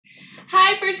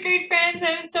first grade friends,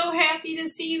 I'm so happy to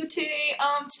see you today.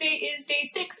 Today is day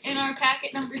 6 in our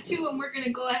packet number 2, and we're going to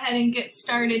go ahead and get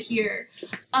started here.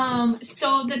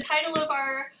 So the title of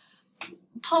our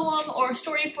poem or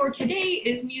story for today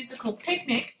is Musical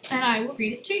Picnic, and I will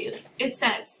read it to you. It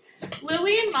says,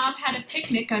 Lily and Mom had a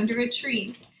picnic under a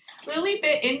tree. Lily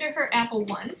bit into her apple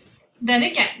once, then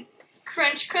again.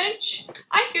 Crunch, crunch.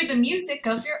 I hear the music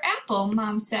of your apple,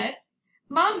 Mom said.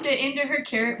 Mom bit into her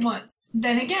carrot once,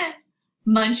 then again.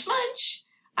 Munch, munch.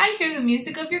 I hear the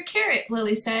music of your carrot,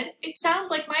 Lily said. It sounds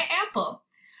like my apple.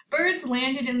 Birds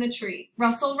landed in the tree.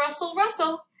 Rustle, rustle,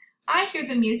 rustle. I hear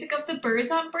the music of the birds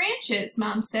on branches,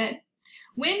 Mom said.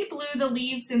 Wind blew the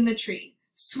leaves in the tree.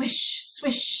 Swish,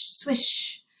 swish,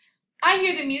 swish. I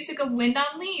hear the music of wind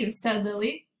on leaves, said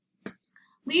Lily.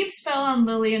 Leaves fell on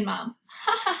Lily and Mom.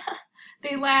 Ha ha ha.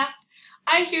 They laughed.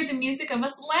 I hear the music of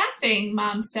us laughing,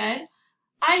 Mom said.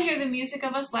 I hear the music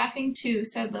of us laughing too,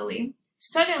 said Lily.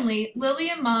 Suddenly,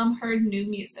 Lily and Mom heard new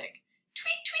music.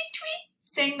 Tweet, tweet, tweet,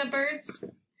 sang the birds.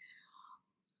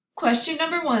 Question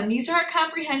number 1. These are our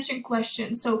comprehension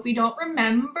questions, so if we don't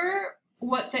remember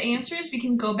what the answer is, we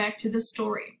can go back to the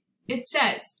story. It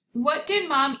says, what did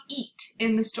Mom eat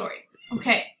in the story?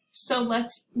 Okay, so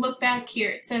let's look back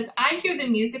here. It says, I hear the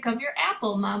music of your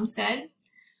apple, Mom said.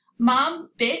 Mom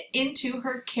bit into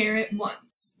her carrot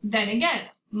once, then again.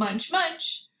 Munch,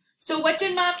 munch. So what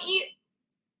did Mom eat?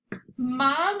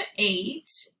 Mom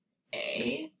ate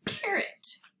a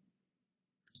carrot.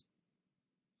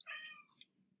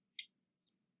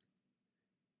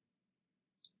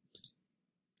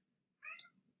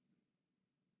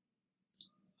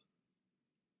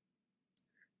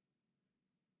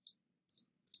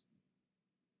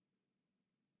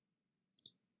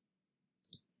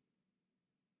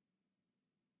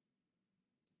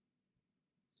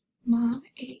 Mom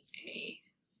ate a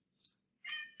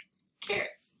carrot.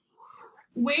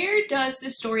 Where does the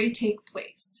story take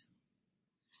place?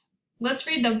 Let's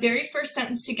read the very first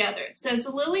sentence together. It says,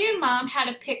 Lily and Mom had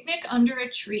a picnic under a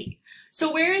tree.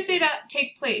 So where does it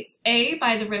take place? A,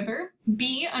 by the river,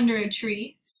 B, under a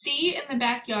tree, C, in the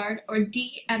backyard, or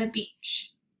D, at a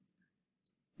beach?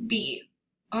 B,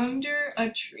 under a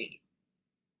tree.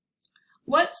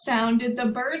 What sound did the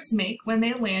birds make when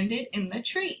they landed in the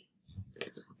tree?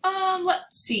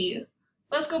 Let's see.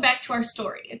 Let's go back to our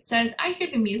story. It says, I hear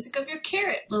the music of your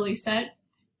carrot, Lily said.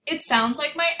 It sounds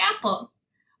like my apple.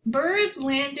 Birds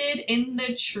landed in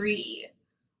the tree.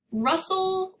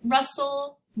 Rustle,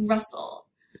 rustle, rustle.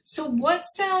 So what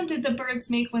sound did the birds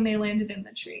make when they landed in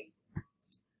the tree?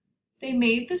 They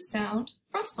made the sound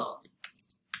rustle.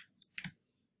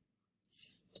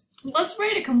 Let's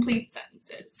write a complete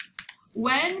sentences.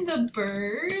 When the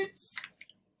birds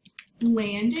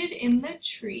landed in the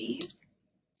tree,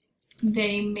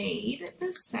 they made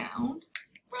the sound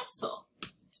rustle.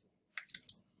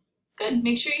 Good.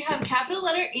 Make sure you have a capital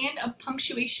letter and a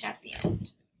punctuation at the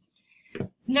end.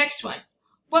 Next one.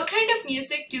 What kind of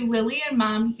music do Lily and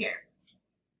Mom hear?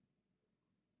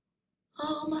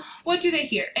 What do they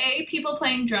hear? A, people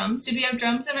playing drums. Did we have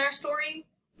drums in our story?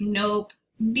 Nope.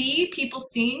 B, people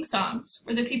singing songs.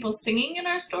 Were there people singing in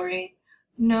our story?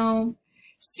 No.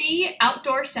 C,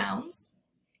 outdoor sounds.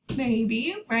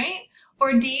 Maybe, right?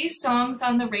 Or D, songs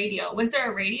on the radio. Was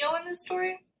there a radio in this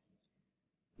story?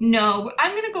 No,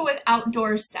 I'm going to go with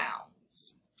outdoor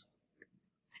sounds.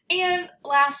 And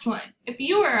last one, if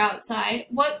you were outside,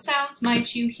 what sounds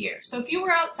might you hear? So if you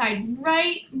were outside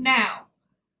right now,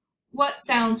 what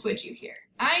sounds would you hear?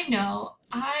 I know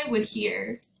I would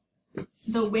hear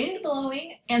the wind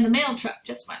blowing and the mail truck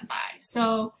just went by.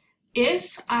 So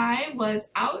if I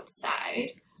was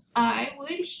outside, I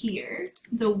would hear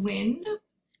the wind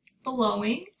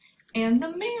blowing and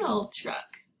the mail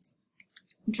truck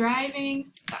driving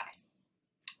by.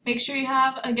 Make sure you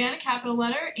have, again, a capital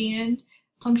letter and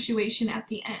punctuation at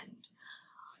the end.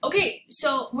 Okay,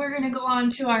 so we're going to go on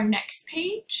to our next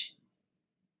page.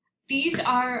 These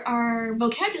are our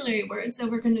vocabulary words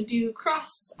that we're going to do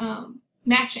cross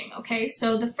matching, okay?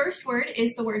 So the first word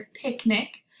is the word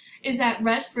picnic. Is that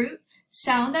red fruit,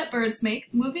 sound that birds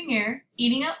make, moving air,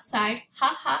 eating outside,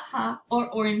 ha ha ha, or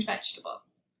orange vegetable?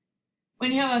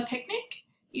 When you have a picnic,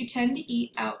 you tend to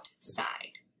eat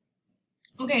outside.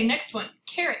 Okay, next one,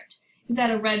 carrot. Is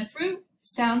that a red fruit,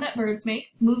 sound that birds make,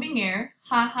 moving air,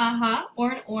 ha ha ha,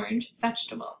 or an orange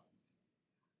vegetable?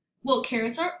 Well,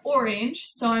 carrots are orange,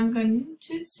 so I'm going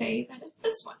to say that it's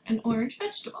this one, an orange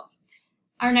vegetable.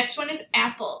 Our next one is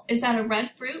apple. Is that a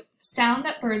red fruit, sound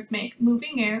that birds make,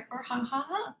 moving air, or ha ha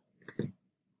ha?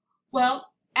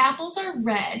 Well, apples are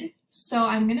red, so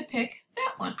I'm going to pick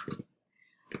that one.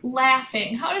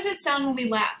 Laughing. How does it sound when we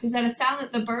laugh? Is that a sound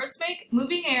that the birds make?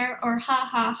 Moving air or ha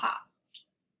ha ha?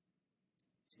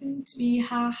 It's going to be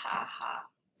ha ha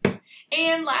ha.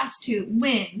 And last two,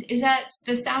 wind. Is that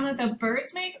the sound that the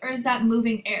birds make or is that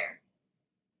moving air?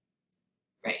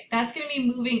 Right, that's going to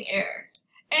be moving air.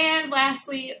 And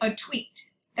lastly, a tweet.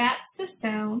 That's the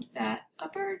sound that a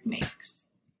bird makes.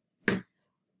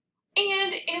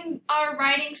 And in our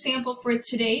writing sample for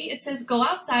today, it says go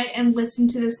outside and listen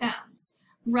to the sounds.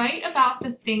 Write about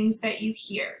the things that you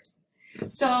hear.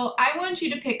 So I want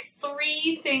you to pick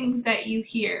 3 things that you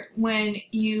hear when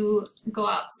you go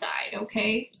outside,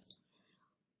 okay?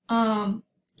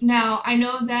 Now, I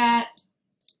know that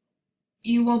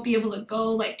you won't be able to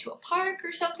go like to a park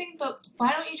or something, but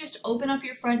why don't you just open up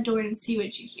your front door and see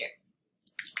what you hear?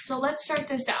 So let's start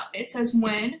this out. It says,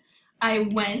 when I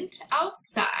went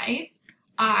outside,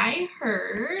 I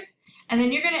heard, and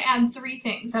then you're going to add 3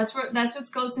 things. That's what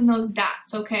goes in those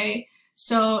dots, okay?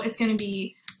 So it's going to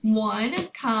be 1,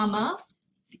 comma,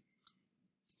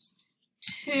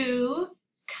 2,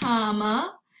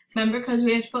 comma, remember because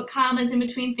we have to put commas in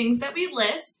between things that we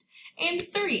list, and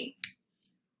 3.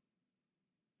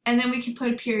 And then we can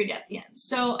put a period at the end.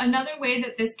 So another way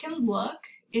that this can look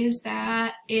is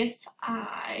that if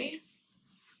I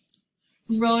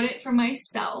wrote it for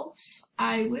myself,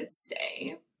 I would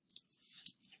say,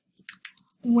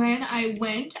 when I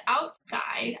went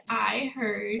outside, I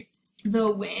heard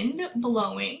the wind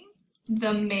blowing,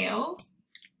 the mail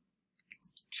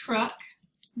truck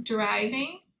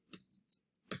driving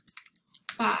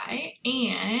by,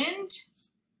 and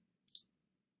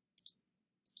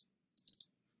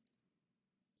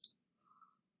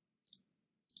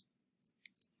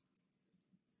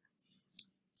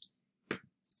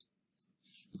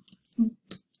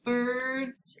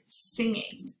birds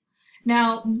singing.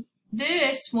 Now,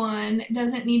 this one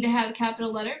doesn't need to have a capital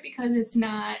letter because it's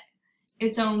not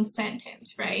its own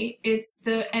sentence, right? It's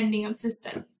the ending of the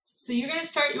sentence. So you're going to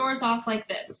start yours off like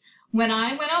this. When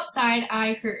I went outside,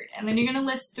 I heard. And then you're going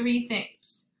to list 3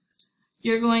 things.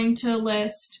 You're going to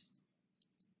list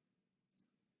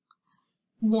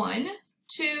 1,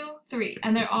 2, 3.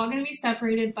 And they're all going to be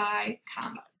separated by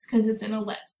commas because it's in a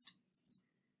list.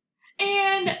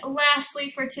 And lastly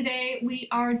for today, we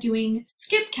are doing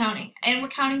skip counting, and we're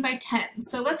counting by 10.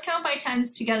 So let's count by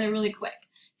 10s together really quick.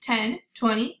 10,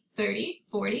 20, 30,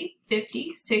 40,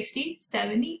 50, 60,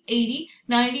 70, 80,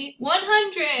 90,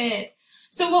 100.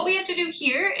 So what we have to do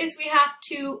here is we have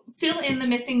to fill in the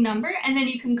missing number, and then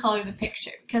you can color the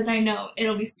picture, because I know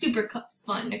it'll be super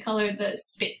fun to color the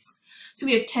space. So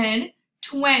we have 10,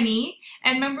 20,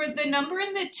 and remember the number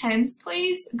in the tens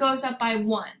place goes up by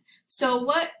 1. So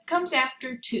what comes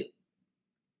after 2?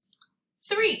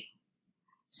 3.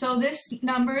 So this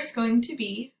number is going to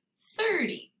be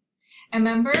 30. And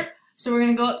remember, so we're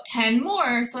going to go up 10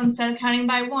 more. So instead of counting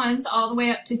by 1s all the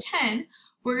way up to 10,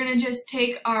 we're going to just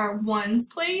take our 1s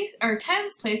place, or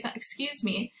 10s place, excuse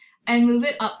me, and move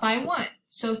it up by 1.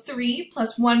 So 3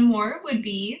 plus 1 more would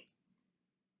be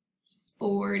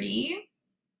 40.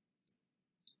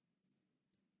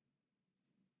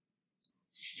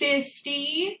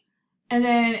 50. And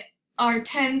then our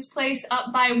 10s place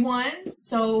up by 1,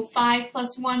 so 5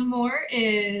 plus 1 more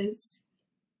is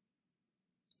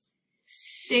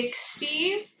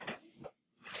 60,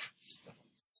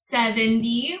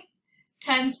 70,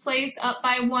 10s place up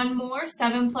by 1 more,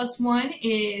 7 plus 1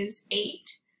 is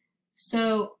 8,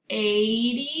 so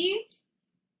 80.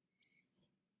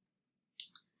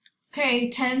 Okay,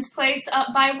 10s place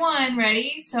up by 1,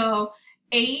 ready? So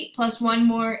 8 plus 1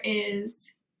 more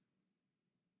is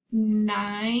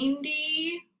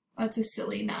 90. That's a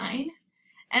silly 9.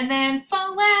 And then for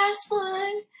the last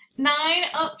one, 9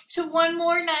 up to 1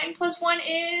 more. 9 plus 1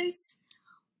 is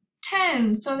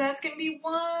 10. So that's going to be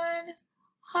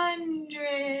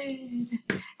 100.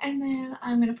 And then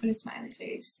I'm going to put a smiley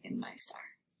face in my star.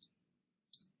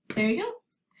 There you go.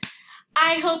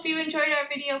 I hope you enjoyed our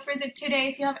video for today.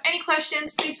 If you have any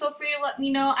questions, please feel free to let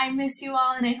me know. I miss you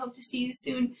all and I hope to see you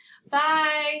soon.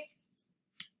 Bye.